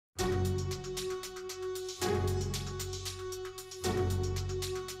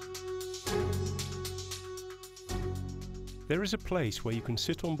There is a place where you can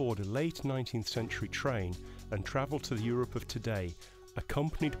sit on board a late 19th century train and travel to the Europe of today,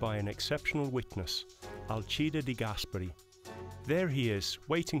 accompanied by an exceptional witness, Alcide de Gasperi. There he is,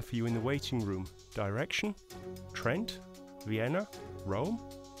 waiting for you in the waiting room. Direction? Trent? Vienna? Rome?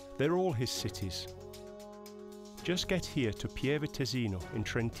 They're all his cities. Just get here to Pieve Tesino in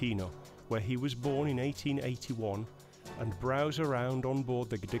Trentino, where he was born in 1881, and browse around on board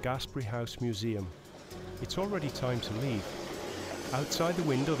the De Gasperi House Museum. It's already time to leave. Outside the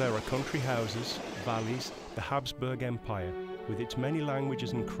window there are country houses, valleys, the Habsburg Empire, with its many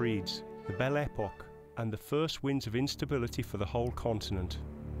languages and creeds, the Belle Époque, and the first winds of instability for the whole continent.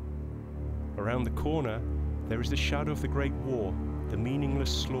 Around the corner, there is the shadow of the Great War, the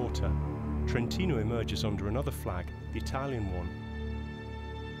meaningless slaughter. Trentino emerges under another flag, the Italian one.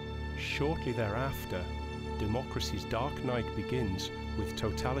 Shortly thereafter, democracy's dark night begins with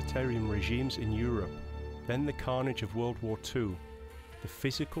totalitarian regimes in Europe, then the carnage of World War II, the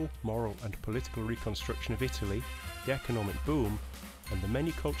physical, moral and political reconstruction of Italy, the economic boom, and the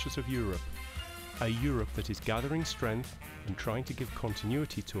many cultures of Europe. A Europe that is gathering strength and trying to give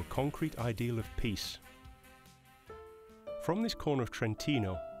continuity to a concrete ideal of peace. From this corner of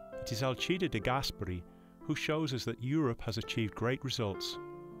Trentino, it is Alcide de Gasperi who shows us that Europe has achieved great results.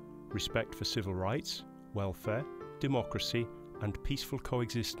 Respect for civil rights, welfare, democracy and peaceful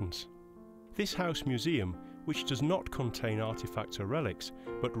coexistence. This house museum, which does not contain artifacts or relics,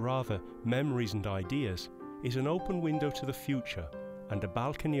 but rather memories and ideas, is an open window to the future and a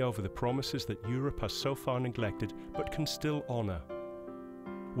balcony over the promises that Europe has so far neglected but can still honour.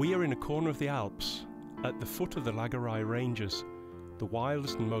 We are in a corner of the Alps, at the foot of the Lagarai Ranges, the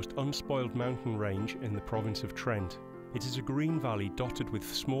wildest and most unspoiled mountain range in the province of Trent. It is a green valley dotted with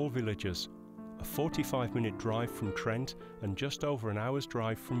small villages, a 45-minute drive from Trent and just over an hour's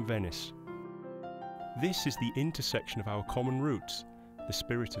drive from Venice. This is the intersection of our common roots, the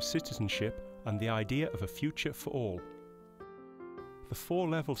spirit of citizenship and the idea of a future for all. The four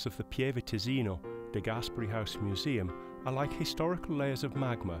levels of the Pieve Tesino De Gasperi House Museum are like historical layers of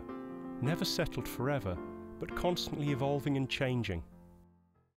magma, never settled forever, but constantly evolving and changing.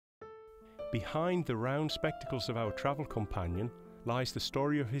 Behind the round spectacles of our travel companion lies the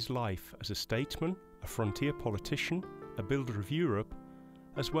story of his life as a statesman, a frontier politician, a builder of Europe,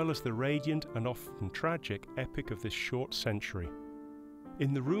 as well as the radiant and often tragic epic of this short century.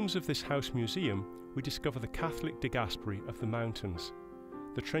 In the rooms of this house museum, we discover the Catholic De Gasperi of the mountains,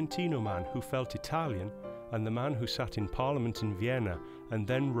 the Trentino man who felt Italian, and the man who sat in Parliament in Vienna and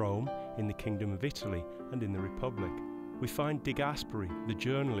then Rome, in the Kingdom of Italy and in the Republic. We find De Gasperi, the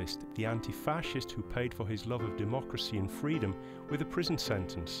journalist, the anti-fascist who paid for his love of democracy and freedom with a prison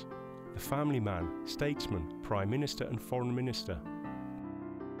sentence, the family man, statesman, Prime Minister and Foreign Minister.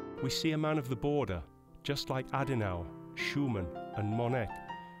 We see a man of the border, just like Adenauer, Schumann and Monet,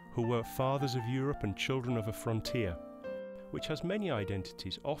 who were fathers of Europe and children of a frontier, which has many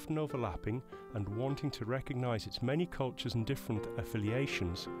identities, often overlapping and wanting to recognise its many cultures and different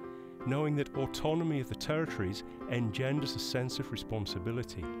affiliations, knowing that autonomy of the territories engenders a sense of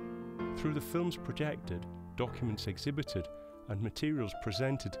responsibility. Through the films projected, documents exhibited and materials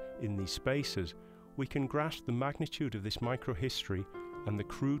presented in these spaces, we can grasp the magnitude of this microhistory and the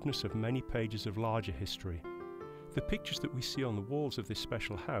crudeness of many pages of larger history. The pictures that we see on the walls of this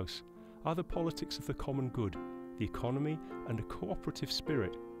special house are the politics of the common good, the economy and a cooperative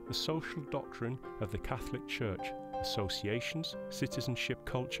spirit, the social doctrine of the Catholic Church, associations, citizenship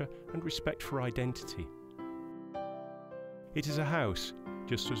culture and respect for identity. It is a house,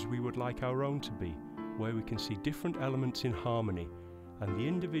 just as we would like our own to be, where we can see different elements in harmony and the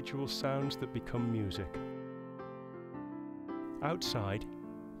individual sounds that become music. Outside,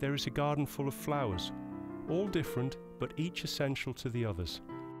 there is a garden full of flowers, all different but each essential to the others.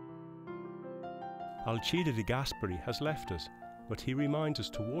 Alcide de Gasperi has left us, but he reminds us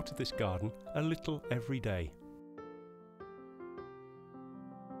to water this garden a little every day.